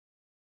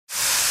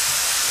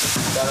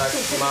ただき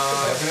ま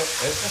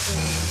す。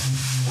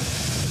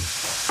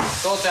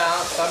父ちゃ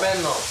ん食べ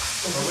んの？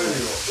食べる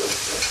よ。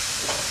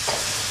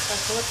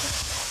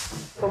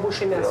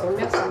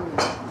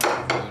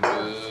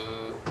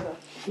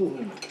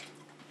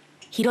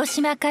広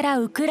島から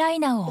ウクライ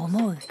ナを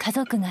思う家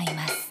族がい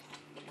ます。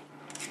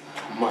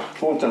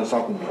父ちゃん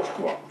さくのち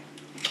くわ。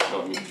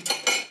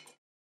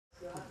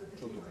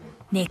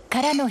根っ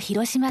からの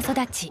広島育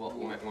ち、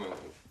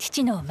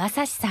父の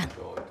正さん、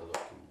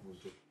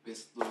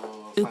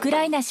ウク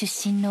ライナ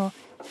出身の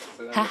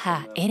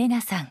母エレ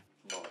ナさん、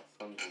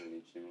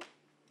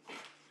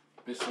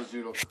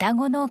双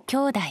子の兄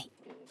弟、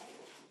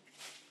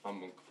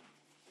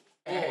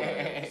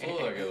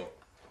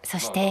そ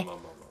して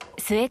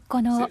末っ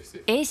子の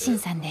英心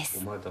さんで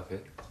す。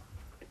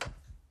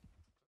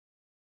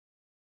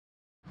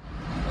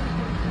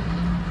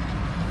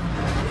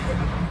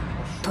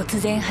突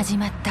然始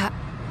まった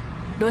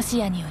ロ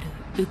シアによ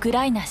るウク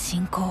ライナ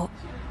侵攻。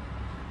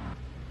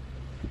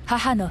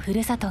母のふ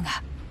るさと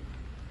が、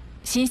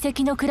親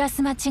戚の暮ら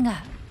す町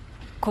が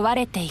壊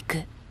れてい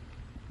く。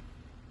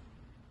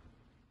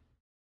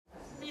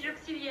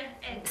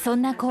そ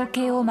んな光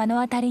景を目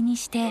の当たりに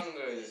して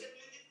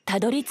た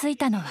どり着い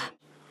たのは、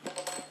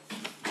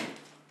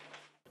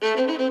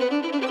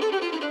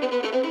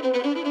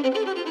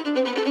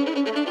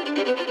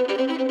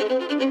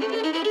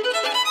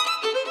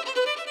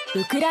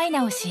ウクライ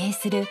ナを支援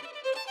する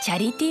チャ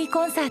リティー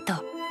コンサート。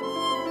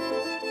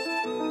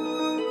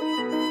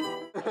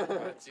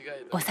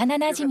幼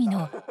なじみ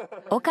の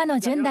岡野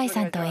純大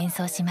さんと演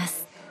奏しま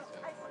す。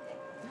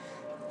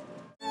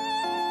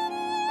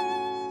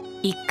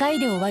1回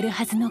で終わる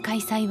はずの開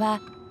催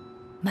は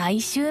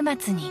毎週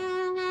末に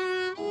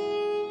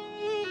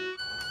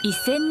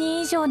1000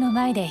人以上の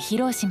前で披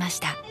露しまし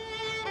た。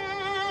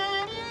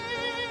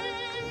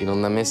いろ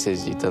んなメッセー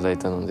ジいただい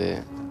たの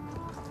で、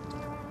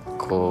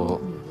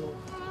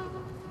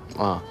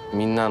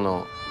みんな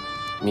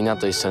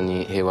と一緒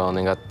に平和を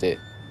願って、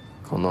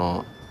こ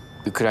の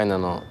ウクライナ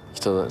の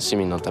市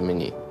民のため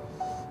に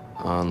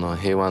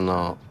平和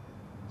の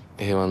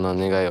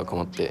願いをこ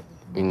もって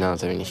みんなの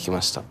ために弾き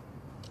ました。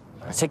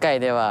世界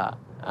では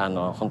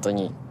本当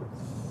に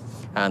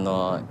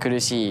苦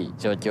しい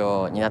状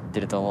況になって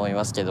ると思い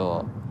ますけ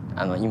ど、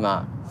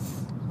今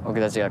僕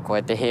たちがこう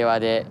やって平和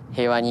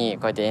に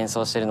こうやって演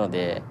奏してるの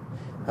で、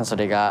そ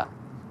れが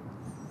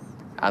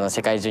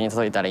世界中に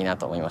届いたらいいな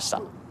と思いまし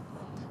た。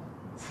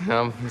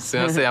す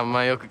いません、あん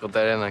まよく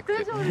答えられなく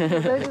て。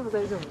大丈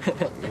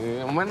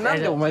夫。お前なん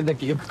でお前だ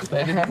けよく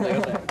答えれないんだ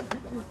よ。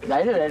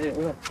大丈夫。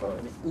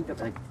いいと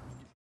こ。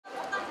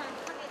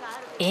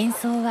演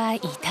奏は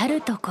至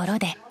るところ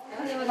で。ウ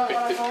クラ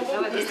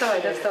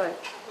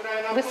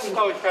イナの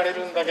歌を弾かれ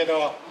るんだけ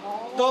ど、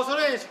どうす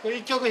る？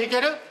一曲弾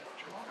ける？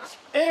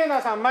エレ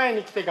ナさん前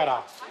に来てか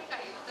ら。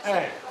こ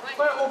れ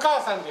お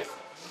母さんです。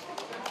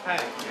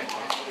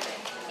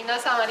皆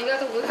さんありが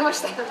とうございま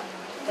した。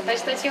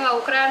私たちは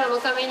ウクライナの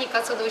ために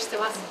活動して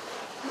ます。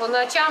こん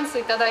なチャンス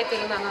いただいて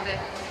るなので、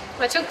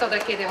ちょっとだ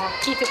けでも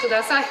聞いてく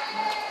ださい。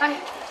はい、よ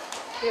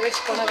ろ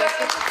しくお願いします。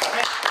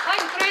はい、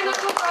ウクライナと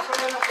か。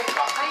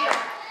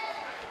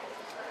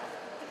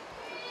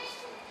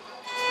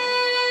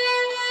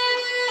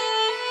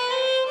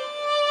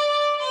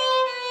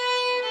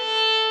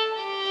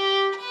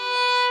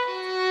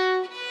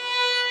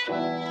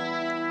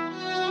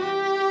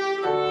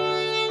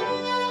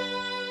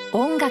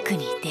音楽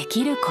にで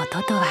きるこ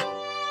ととは。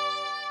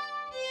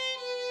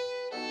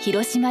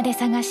広島で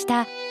探し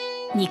た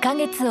2ヶ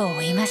月を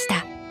追いまし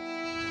た。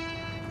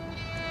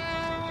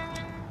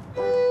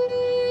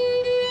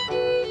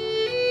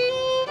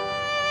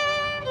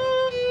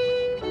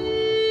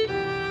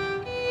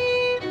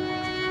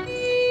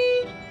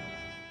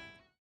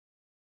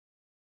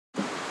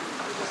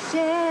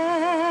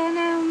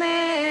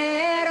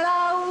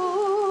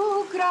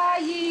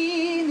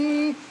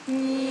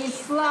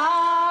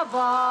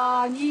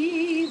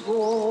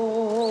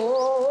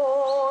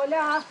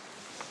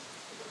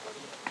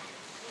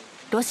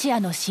ロシア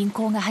の侵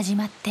攻が始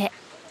まって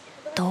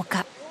10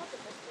日、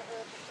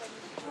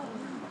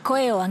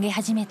声を上げ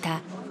始め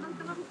た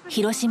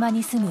広島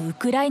に住むウ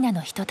クライナ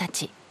の人た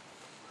ち。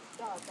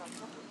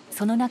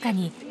その中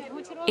に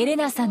エレ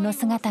ナさんの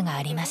姿が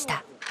ありまし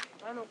た。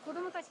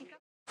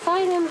サ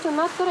イレントに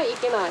なったらい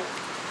けない。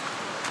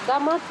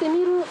黙って見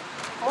るも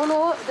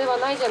のでは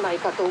ないじゃない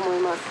かと思い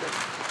ます。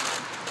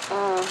戦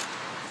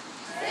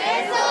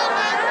争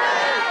反対！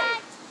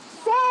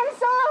戦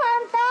争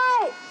反対！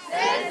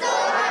戦争反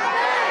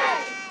対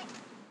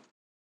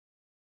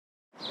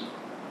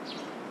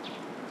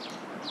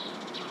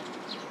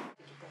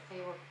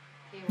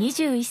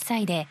！21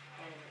歳で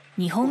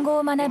日本語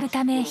を学ぶ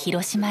ため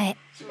広島へ。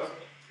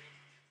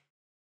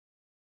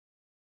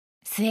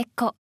末っ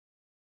子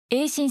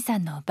英心さ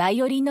んのバ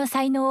イオリンの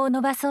才能を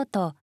伸ばそう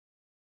と、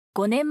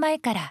5年前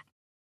から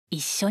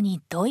一緒に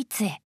ドイ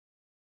ツへ。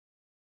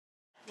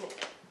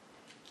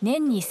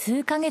年に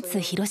数ヶ月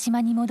広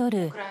島に戻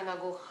る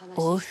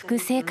往復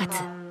生活。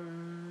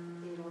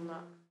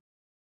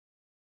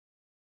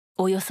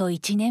およそ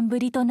1年ぶ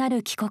りとな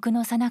る帰国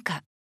の最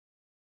中、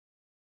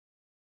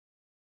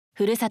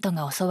ふるさと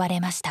が襲われ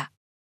ました。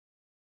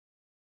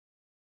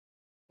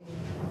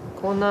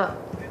こんな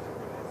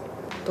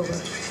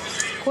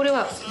これ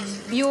は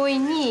病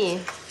院に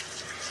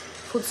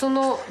普通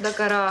のだ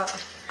から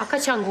赤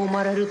ちゃんが生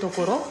まれると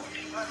ころ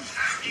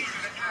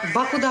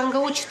爆弾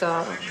が落ち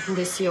たん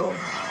ですよ。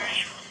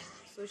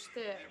そし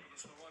て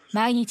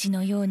毎日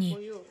のよう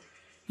に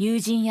友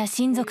人や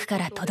親族か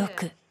ら届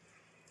く悲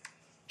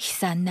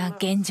惨な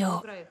現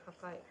状。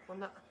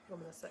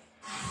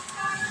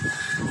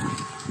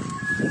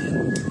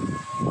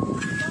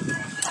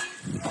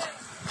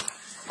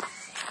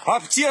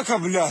Аптека,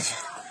 блядь.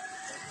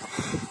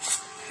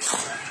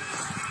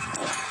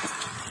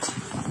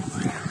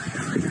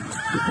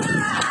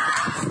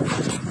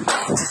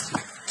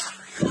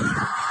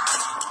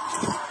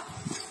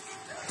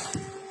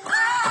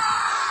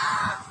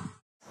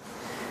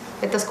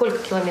 Это сколько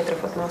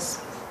километров от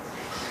нас?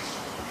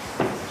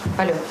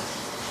 Алло.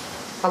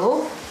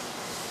 Алло?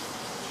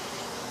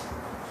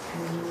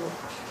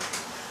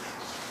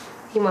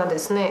 今で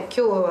すね、今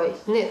日は、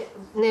ね、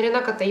寝れ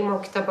なかった今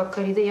起きたばっ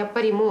かりで、やっ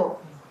ぱり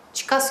もう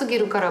近すぎ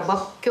るから今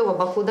日は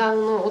爆弾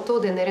の音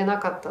で寝れな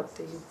かったっ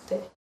て言って。や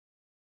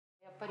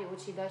っぱり打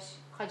ち出し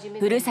始めて。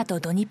ふるさ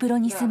とドニプロ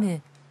に住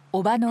む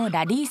叔母の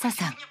ラリーサ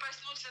さん。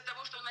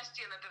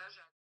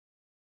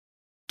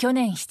去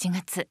年7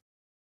月、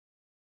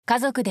家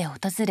族で訪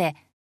れ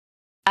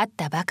会っ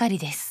たばかり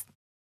です。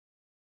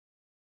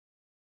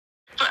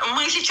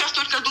Мы сейчас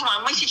только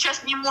думаем, мы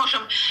сейчас не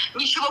можем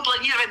ничего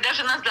планировать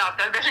даже на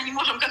завтра, даже не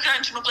можем, как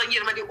раньше мы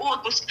планировали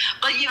отпуск,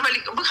 планировали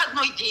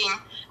выходной день,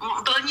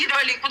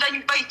 планировали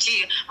куда-нибудь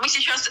пойти. Мы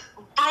сейчас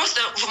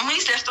просто в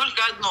мыслях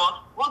только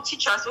одно. Вот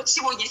сейчас, вот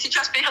сегодня,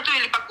 сейчас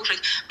приготовили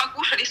покушать,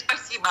 покушали,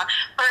 спасибо,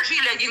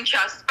 прожили 1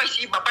 час,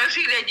 спасибо,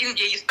 прожили 1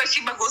 день,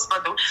 спасибо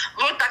Господу.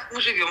 Вот так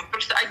мы живем,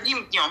 просто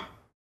одним днем.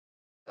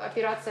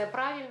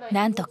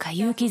 なんとか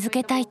勇気づ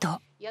けたい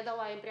と言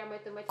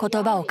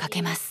葉をか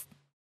けます。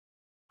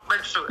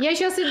Я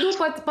сейчас иду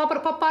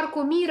по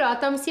парку мира, а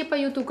там все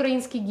поют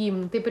украинский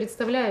гимн. Ты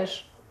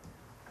представляешь?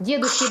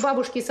 Дедушки и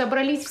бабушки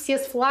собрались все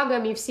с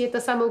флагами, все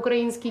это самый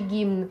украинский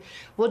гимн.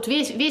 Вот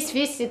весь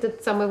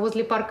этот самый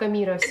возле парка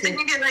мира. Все. Это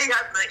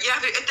невероятно.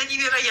 Это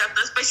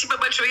невероятно. Спасибо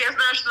большое. Я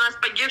знаю, что нас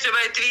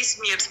поддерживает весь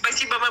мир.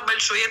 Спасибо вам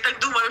большое. Я так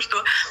думаю,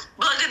 что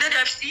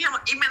благодаря всем,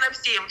 именно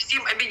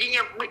всем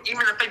объединением мы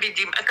именно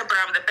победим. Это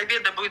правда.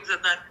 Победа будет за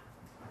нами.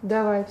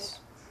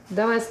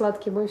 Давай,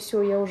 сладкий мой,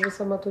 все, я уже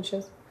сама тут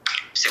сейчас.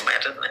 Все, моя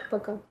родная.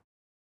 Пока.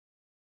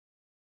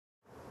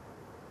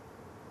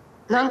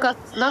 なんか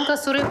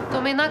それ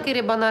止めなけ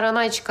ればなら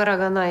ない力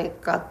がない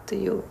かって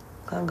いう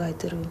考え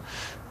てる。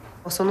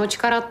その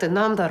力って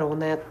なんだろう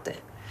ねって。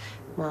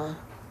ま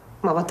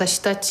あ私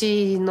た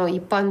ちの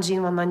一般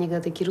人は何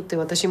ができるって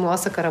私も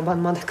朝から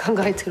晩まで考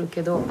えてる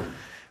けど。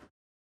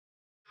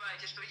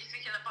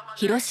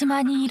広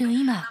島にいる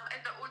今、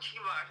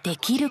で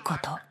きるこ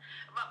と。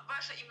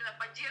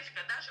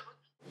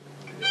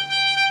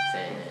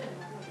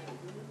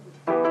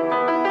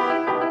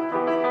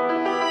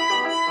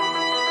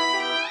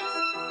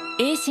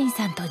英心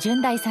さんと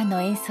純大さん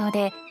の演奏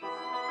で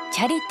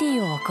チャリティ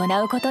ーを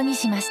行うことに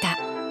しました。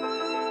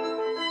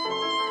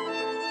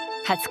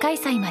初開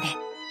催まで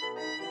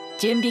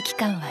準備期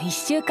間は1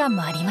週間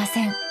もありま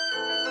せん。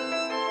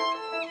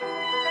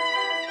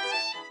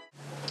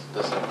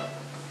どうした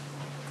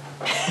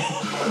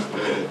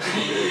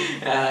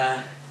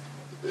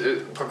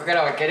ここか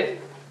ら分ける？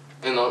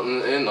な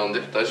ん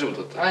で大丈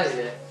夫だった？マジ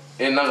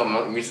で？なんか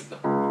ミスっ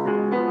た。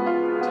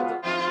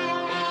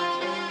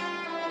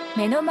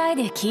目の前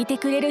で聴いて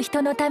くれる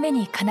人のため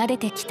に奏で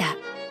てきた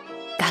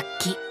楽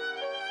器。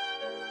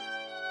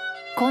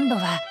今度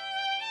は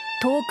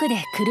遠くで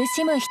苦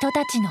しむ人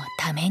たちの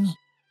ために。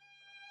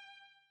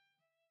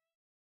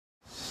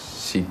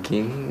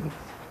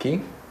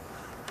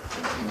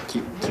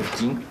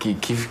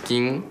寄付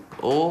金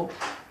を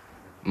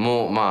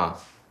もま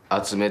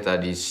あ集めた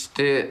りし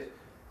て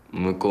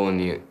向こう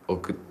に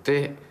送っ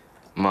て、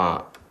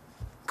まあ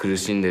苦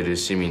しんでる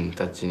市民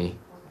たちに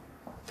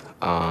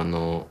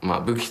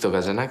武器と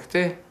かじゃなく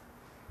て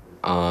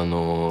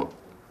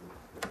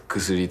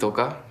薬と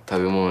か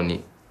食べ物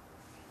に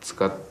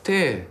使っ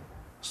て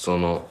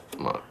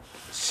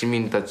市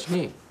民たち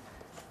に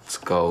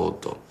使おう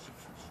と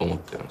思っ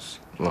てま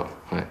す。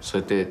そ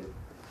うやって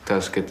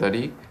助けた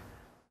り。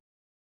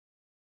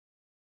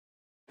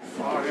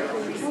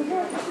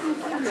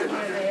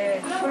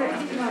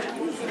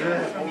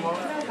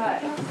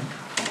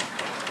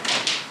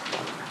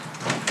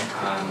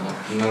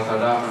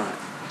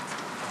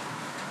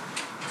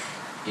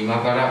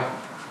今から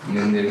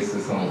メンデルス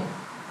ソン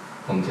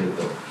コンチェル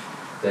ト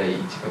第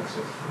1楽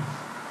章。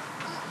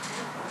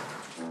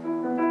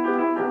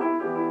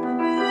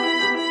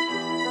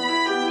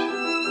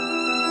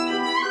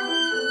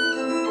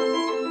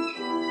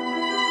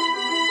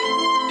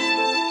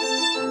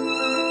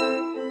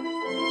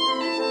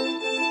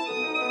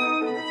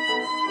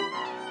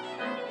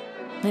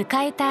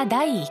迎えた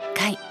第1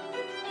回。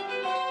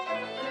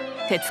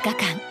2日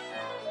間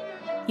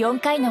4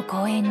回の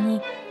公演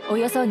にお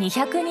よそ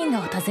200人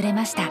が訪れ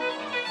ました。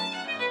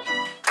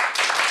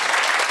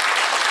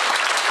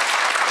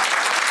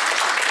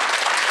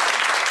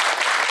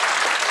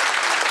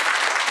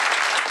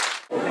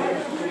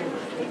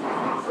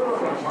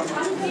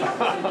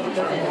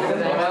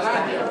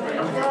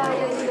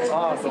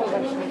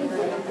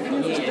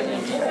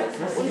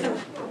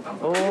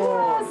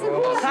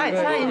サイン。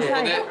は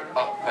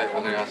い、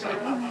わかりました。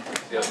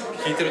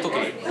聞いてる時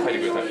に書いて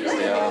くれたんです。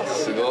いや、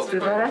すごい。素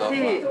晴らしい。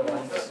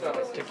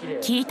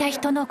聞いた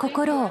人の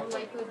心を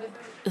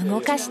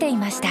動かしてい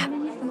ました。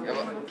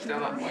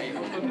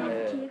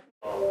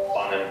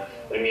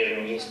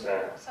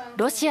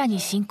ロシアに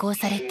侵攻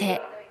され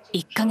て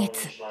1ヶ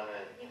月。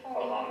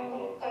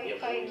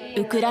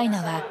ウクライ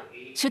ナは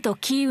首都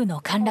キーウの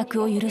陥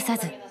落を許さ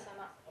ず、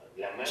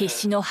必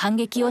死の反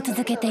撃を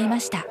続けていま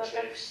した。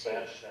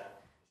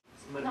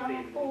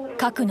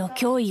核の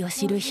脅威を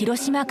知る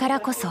広島から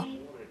こそ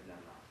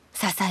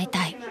支え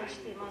たい。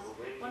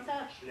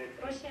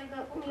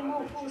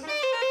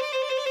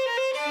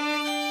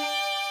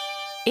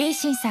英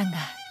心さんが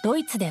ド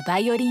イツでバ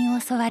イオリン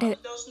を教わる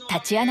タ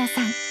チアナ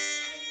さん。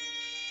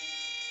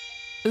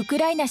ウク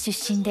ライナ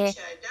出身で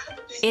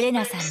エレ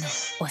ナさんの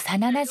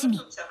幼なじみ。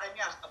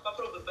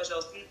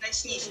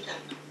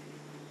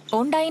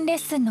オンラインレッ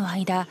スンの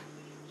間、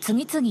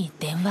次々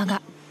電話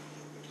が。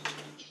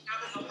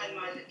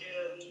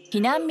避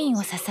難民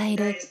を支え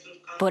る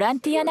ボラン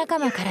ティア仲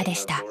間からで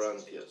した。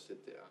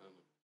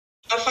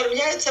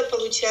Оформляются,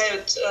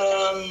 получают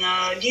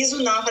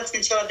визу на год.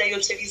 Сначала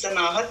дается виза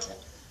на год.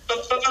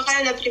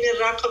 Помогаю, например,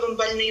 раковым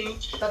больным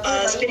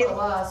с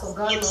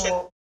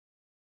переводом.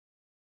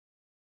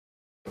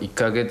 1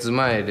ヶ月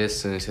前レッ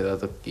スンしてた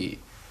時、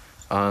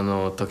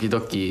時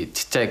々ちっ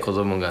ちゃい子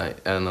供が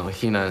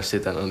避難し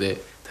てたの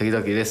で、時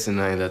々レッスン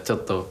の間ちょ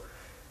っと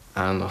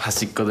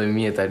端っこで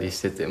見えたり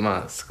してて、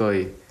まあすご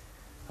い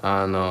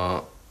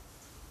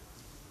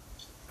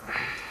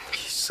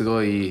す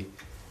ごい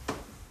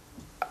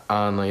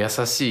優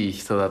しい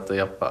人だと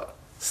やっぱ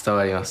伝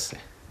わります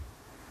ね。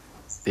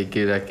でき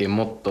るだけ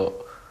もっ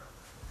と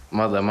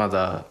まだま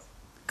だ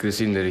苦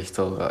しんでる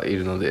人がい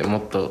るので、も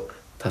っと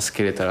助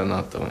けれたら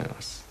なと思い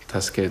ます。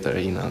助けれたら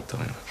いいなと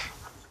思います。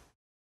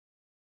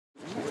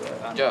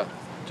じゃあ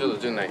ちょっと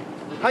順内、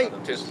はい、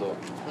テスト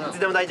いつ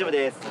でも大丈夫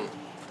です。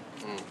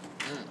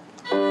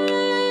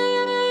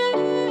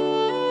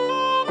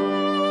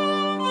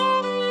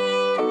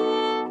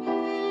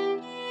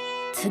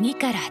次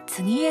から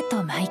次へ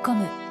と舞い込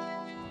む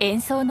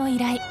演奏の依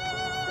頼。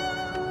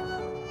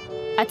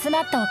集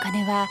まったお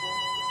金は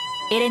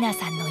エレナ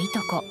さんのいと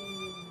こ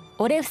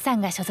オレフさ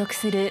んが所属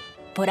する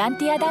ボラン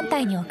ティア団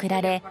体に送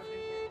られ、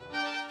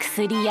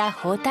薬や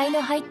包帯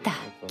の入った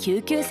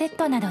救急セッ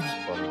トなどに。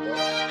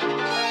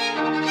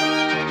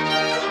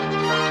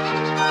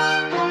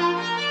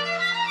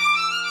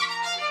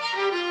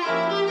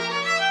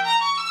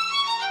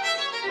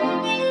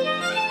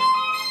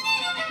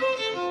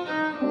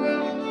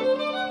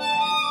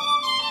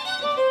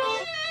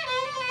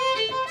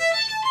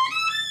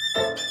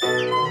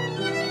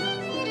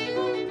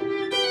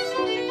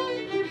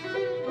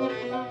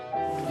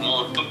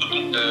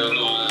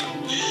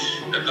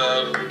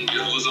Это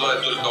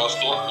вызывает только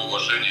восторг,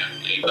 уважение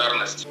и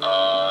благодарность.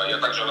 Я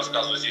также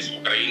рассказываю здесь, в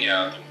Украине,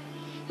 о том,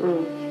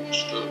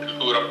 что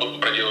какую работу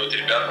проделывают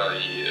ребята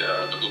и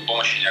какую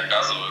помощь они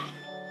оказывают.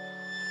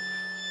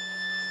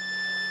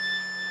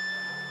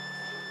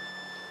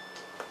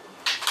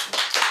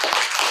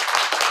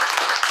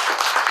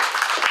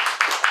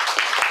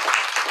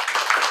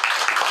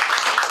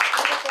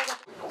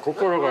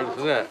心がで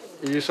すね、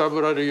揺さ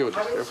ぶられるようで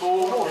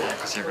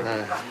すよ。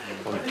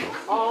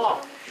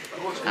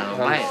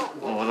前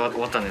も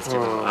思ったんですけ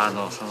ど、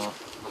その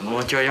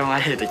農協読ま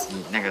れる時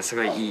になんかす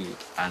ごいいいこ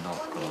の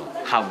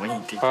ハーモニー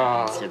って言っ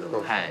たんですけ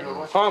ど、はい、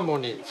ハーモ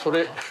ニー、そ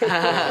れ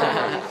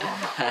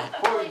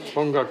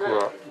音楽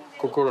は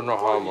心の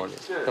ハーモニ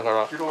ーだか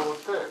ら、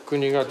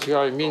国が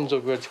違い、民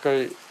族が違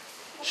い、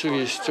主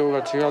義主張が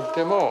違っ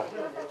ても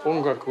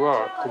音楽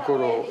は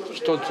心を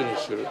一つに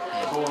する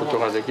こと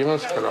ができま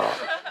すから。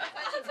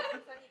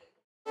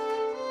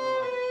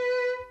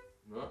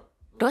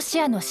ロ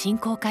シアの侵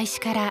攻開始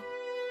から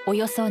お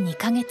よそ2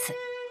ヶ月。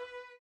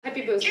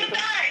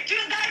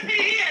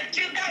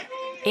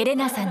エレ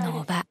ナさんの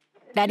叔母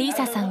ラリー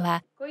サさん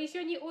は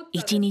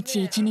一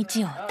日一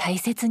日を大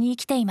切に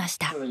生きていまし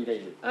た。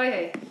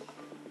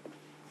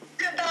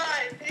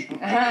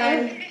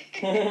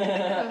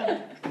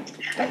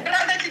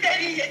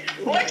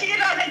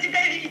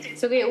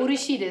すごい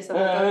嬉しいです。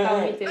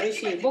顔見て嬉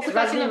しい。僕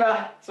たちの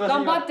頑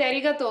張ってあ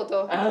りがとう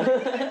と。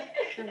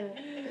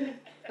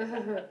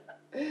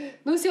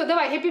Ну все,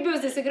 давай, happy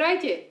birthday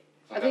сыграйте.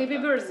 А ты happy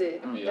birthday.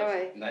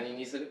 Давай. 何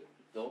にする？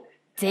どう？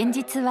前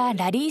日は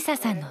ラリーサ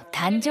さんの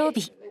誕生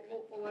日。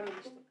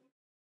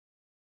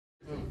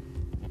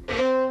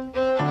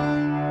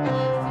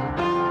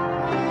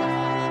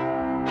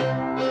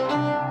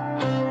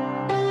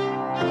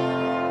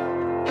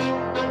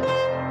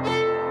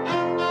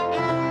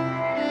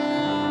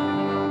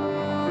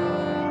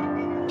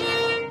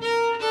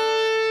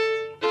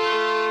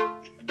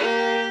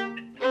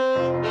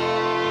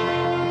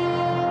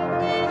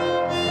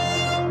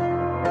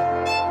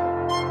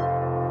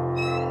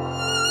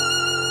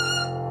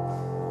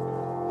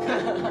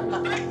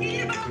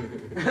Спасибо!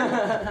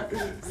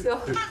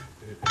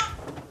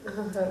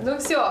 Ну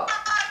все.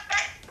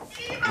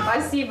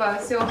 Спасибо,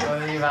 все.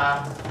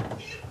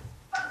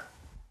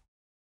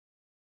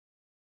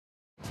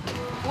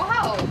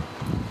 Вау!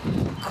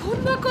 こ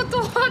んなこと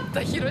あっ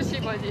た広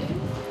島に。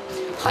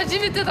初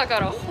めてだか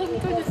ら本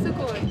当にす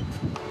ごい。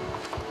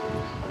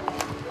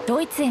ド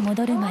イツへ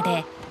戻るま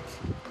で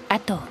あ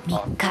と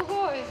3日。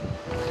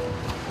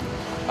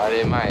あ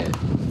れ前弾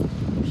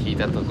い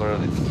たところ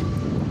です。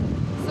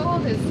そ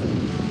うです。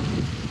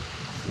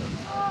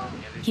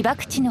被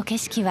爆地の景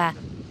色は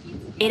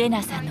エレ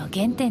ナさんの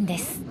原点で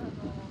す。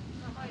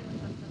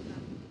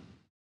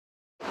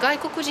外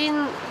国人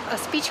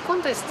スピーチコ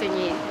ンテスト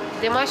に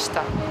出まし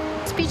た。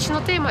スピーチ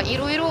のテーマい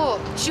ろいろ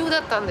10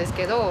だったんです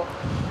けど、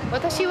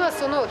私は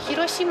その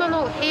広島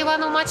の平和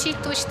の街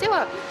として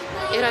は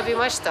選び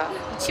ました。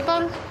一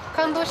番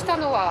感動した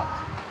の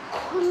は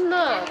こん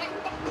な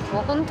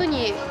もう本当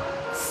に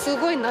す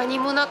ごい何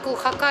もなく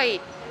破壊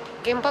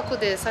原爆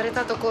でされ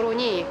たところ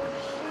に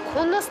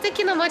こんな素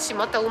敵な街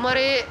また生ま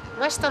れ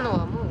ましたの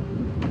はも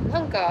うな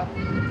んか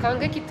感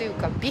激という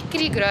かびっく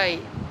りぐらい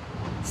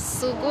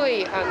すご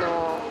い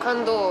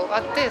感動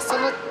あって、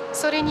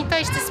それに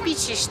対してスピー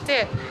チし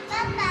て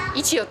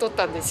1位を取っ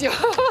たんですよ。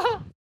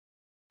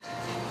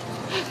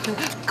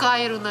カ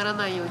エルなら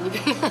ないように。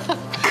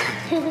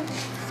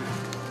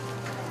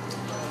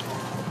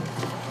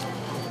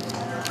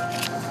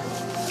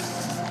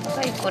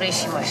はい、これ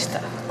しました。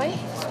はい、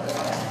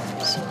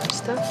しま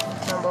した。ナ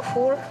ンバー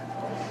4。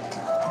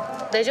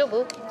大丈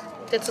夫？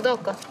手伝おう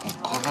か。か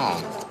な。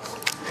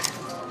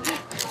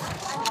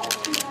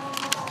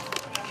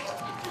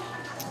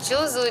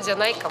上手じゃ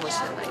ないかも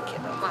しれないけ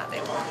ど、まあで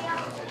も。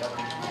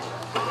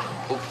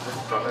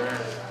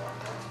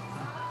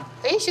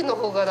演習の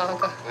方がなん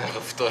か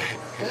太い。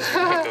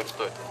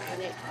太い。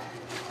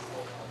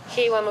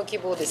平和の希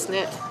望です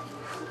ね。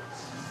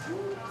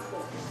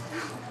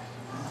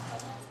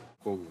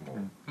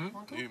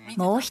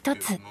もう一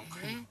つ、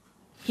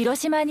広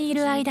島にい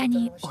る間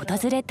に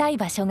訪れたい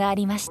場所があ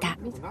りました。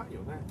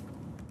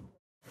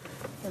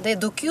で、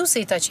同級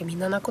生たちみん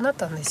な亡くなっ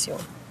たんですよ。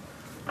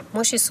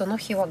もしその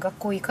日は学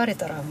校行かれ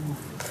たらもう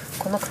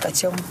この子た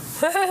ちはもう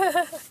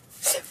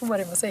生ま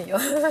れませんよ。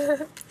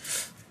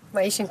ま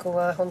あ、イシン君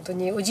は本当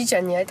におじいちゃ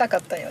んに会いたか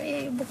ったよ。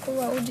僕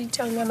はおじい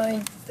ちゃんがない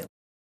って。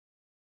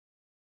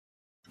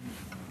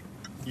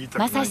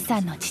正志さ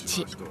んの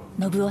父、信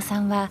夫さ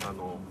んは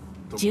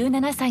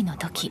17歳の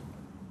時、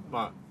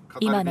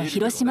今の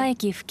広島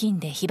駅付近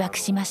で被爆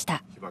しまし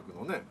た。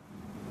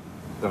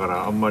だか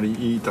らあんまり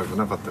言いたく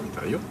なかったみ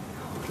たいよ。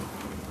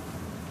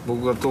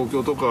僕が東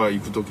京とか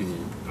行く時に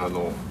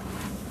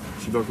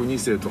被爆2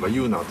世とか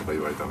言うなとか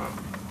言われたら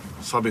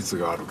差別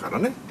があるから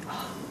ね。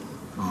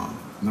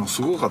なんか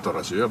すごかった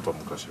らしいよ、やっぱ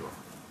昔は。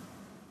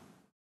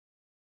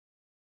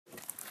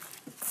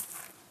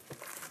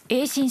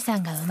英心さ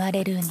んが生ま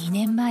れる2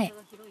年前、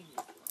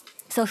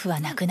祖父は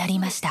亡くなり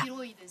ました。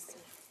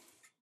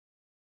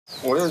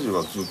親父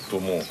はずっと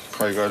もう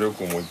海外旅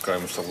行も一回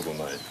もしたこと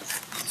ない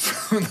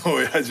普通の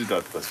親父だ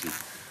ったし、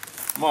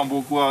まあ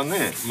僕は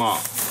ね、まあ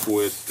こ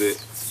うやって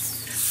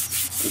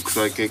国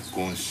際結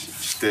婚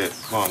して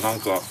まあなん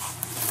かよ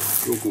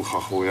く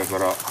母親か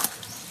ら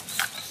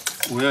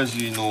親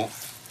父の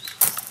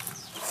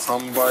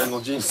3倍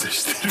の人生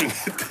してるねっ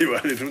て言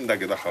われるんだ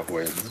けど、母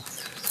親にね。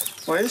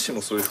まあ絵師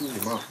もそういうふうに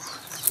まあ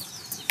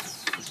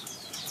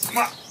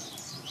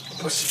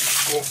よ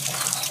しこ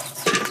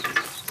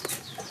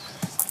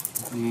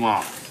うま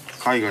あ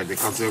海外で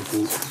活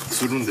躍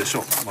するんでしょ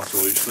う。まあそ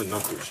ういう人にな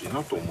ってほしい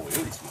なと思うよ。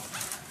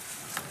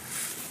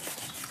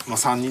まあ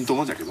3人と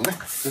もじゃけどね。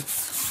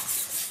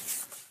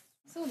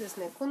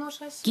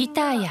ギ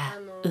ターや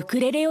ウク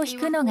レレを弾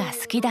くのが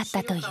好きだっ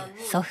たという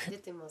祖父。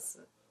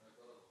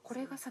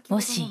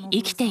もし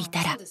生きてい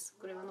たら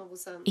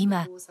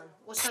今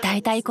伝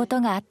えたいこと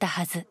があった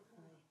はず。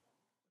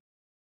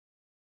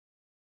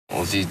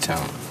おじいちゃん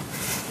も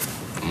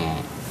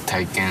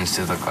体験し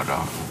てたから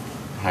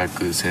早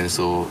く戦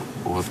争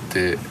終わっ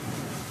て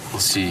ほ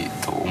しい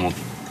と思っ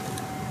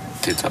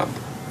てただ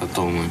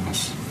と思いま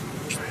す。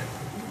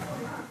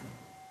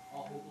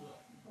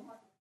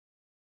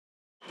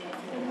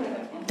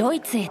ド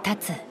イツへ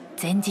立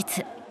つ前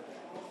日、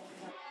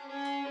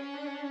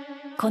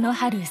この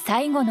春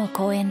最後の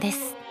公演で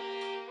す。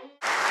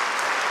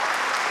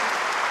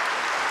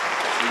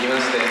続きま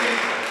して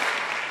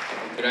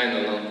ウクラ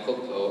イナの国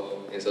歌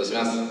を演奏し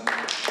ます。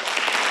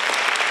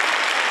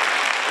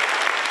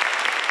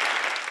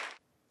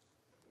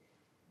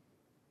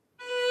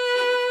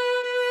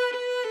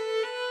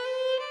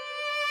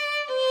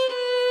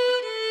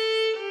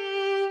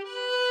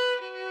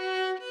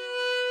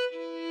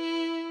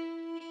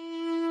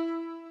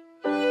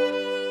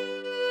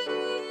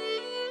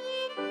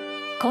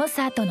コン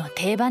サートの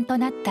定番と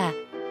なった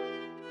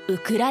ウ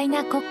クライ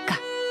ナ国歌。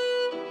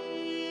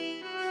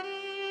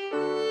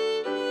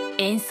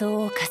演奏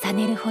を重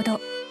ねるほ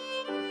ど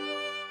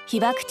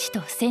被爆地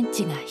と戦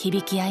地が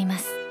響き合いま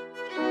す。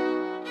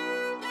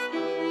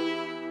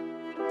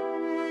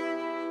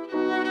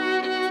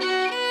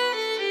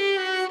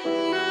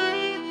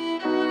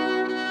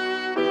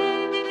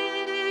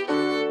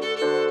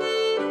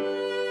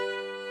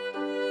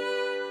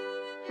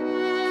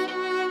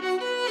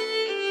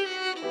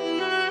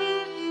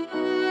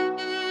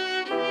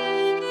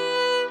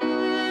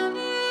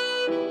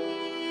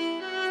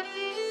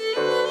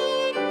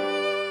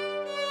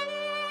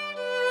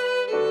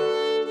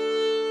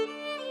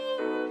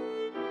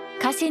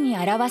歌詞に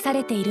表さ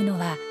れているの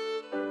は、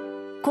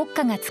国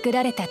家が作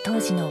られた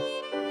当時の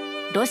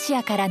ロシ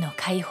アからの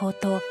解放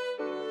と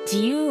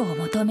自由を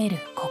求める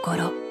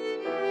心。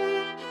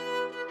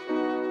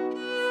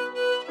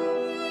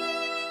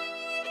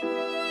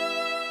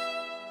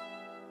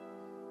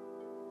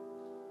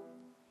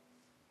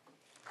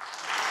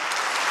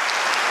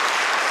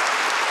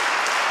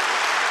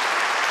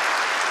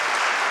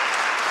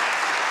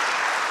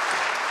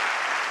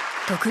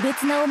特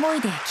別な思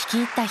いで聞き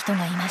入った人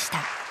がいました。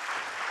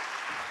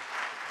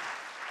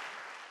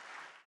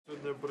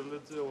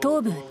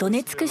東部ド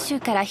ネツク州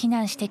から避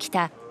難してき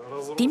た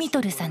ディミ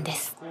トルさんで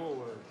す。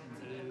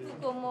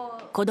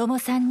子供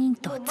3人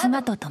と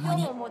妻と共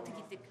に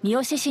三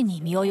好市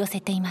に身を寄せ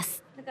ていま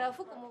す。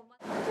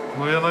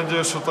Я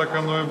надеюсь, что так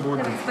оно и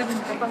будет.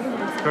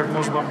 Как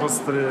можно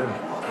быстрее.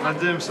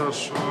 Надеемся,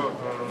 что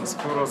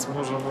скоро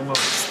сможем у нас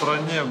в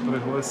стране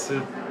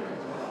пригласить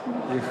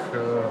их,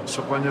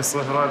 чтобы они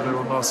сыграли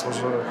у нас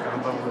уже,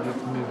 когда будет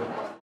мир.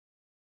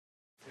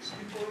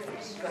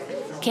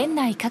 県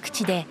内各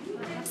地で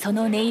そ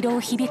の音色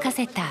を響か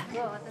せた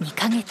2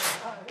ヶ月。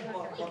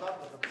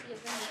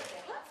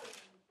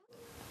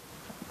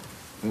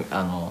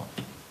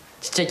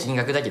ちっちゃい金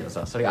額だけど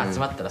さ、それが集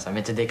まったらさ、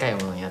めっちゃでかい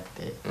ものになっ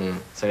て、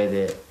それ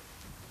で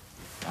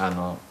い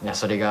や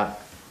それが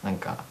なん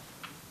か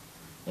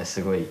いや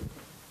すごい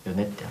よ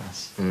ねって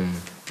話。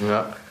い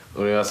や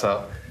俺は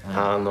さ、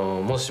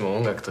もしも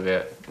音楽とか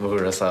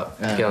僕らさ、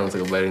ピアノ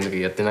とかバイオリンとか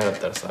やってなかっ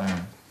たらさ、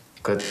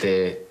こうやっ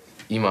て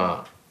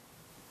今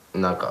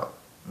なんか、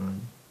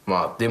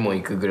まあデモ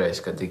行くぐらい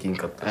しかできん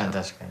かったじゃん。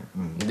確か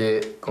に。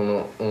でこ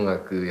の音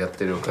楽やっ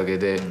てるおかげ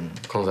で、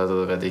コンサー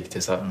トとかできて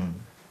さ、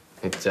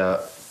めっち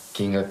ゃ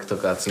金額と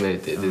か集めれ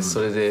て、で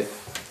それで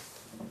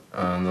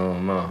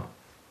まあ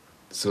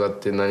座っ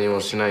て何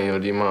もしないよ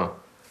りま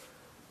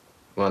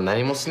あ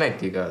何もしないっ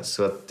ていうか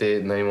座っ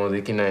て何も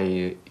できな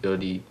いよ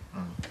り、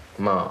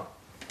ま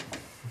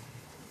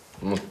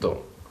あもっ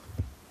と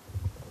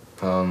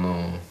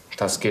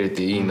助けれ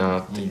ていいな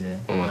って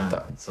思っ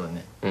た。そう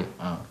ね。お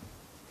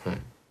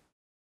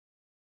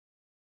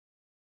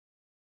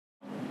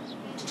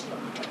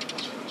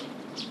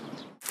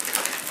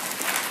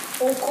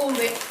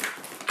米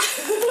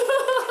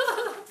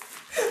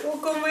お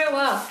米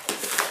は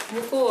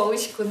向こうは美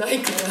味しくない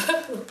から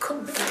お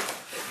米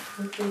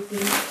持っていて、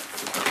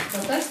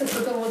私た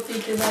ちと持って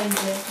いけないんで、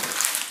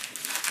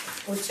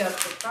お茶と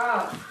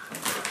か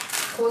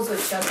麹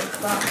茶と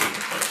か、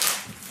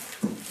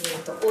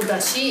お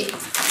だし、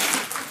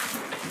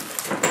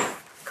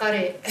カ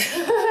レー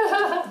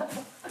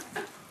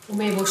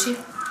梅干し、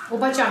お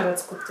ばちゃんが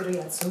作ってる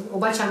やつ、お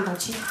ばちゃんた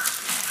ちジ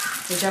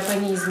ャパ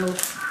ニーズのこ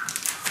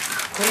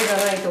れ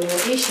がないともう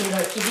エイシンが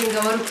機嫌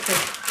が悪くて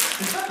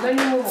何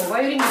ももう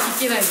バイオリンが弾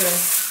けないぐらい。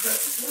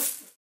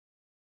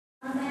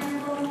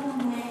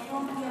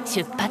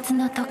出発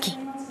の時。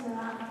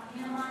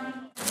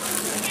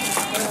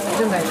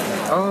純大だ。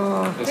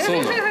そう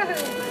な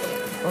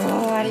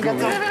の。ありが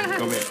とう。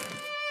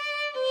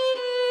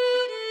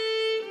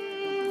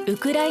ウ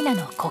クライナ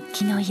の国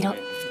旗の色、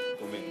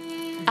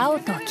青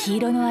と黄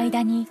色の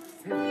間に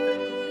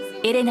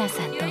エレナ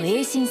さんとエ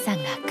イシンさん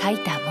が書い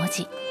た文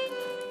字。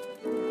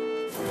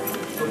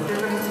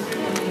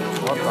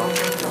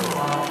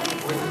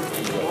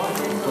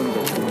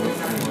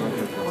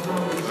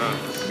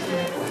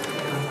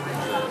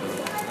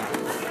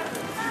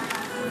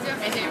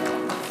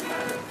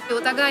お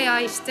互い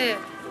愛して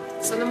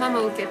そのまま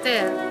受け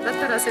て、だっ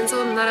たら戦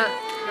争になら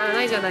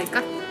ないじゃない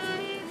か、ね、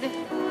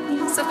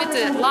全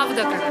てラブ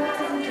だから。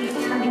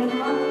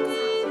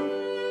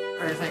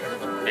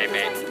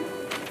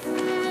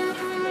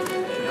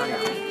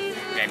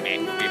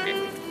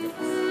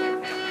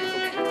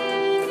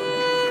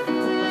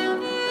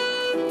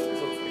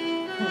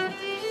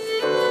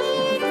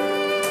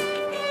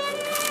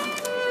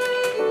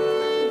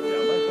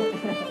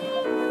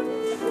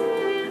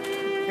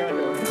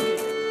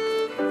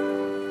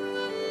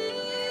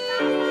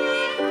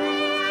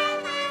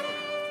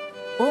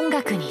音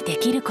楽にで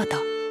きること、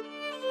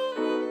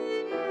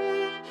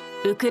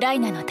ウクライ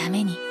ナのた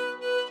めに、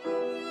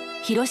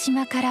広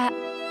島から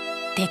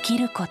でき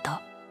ること。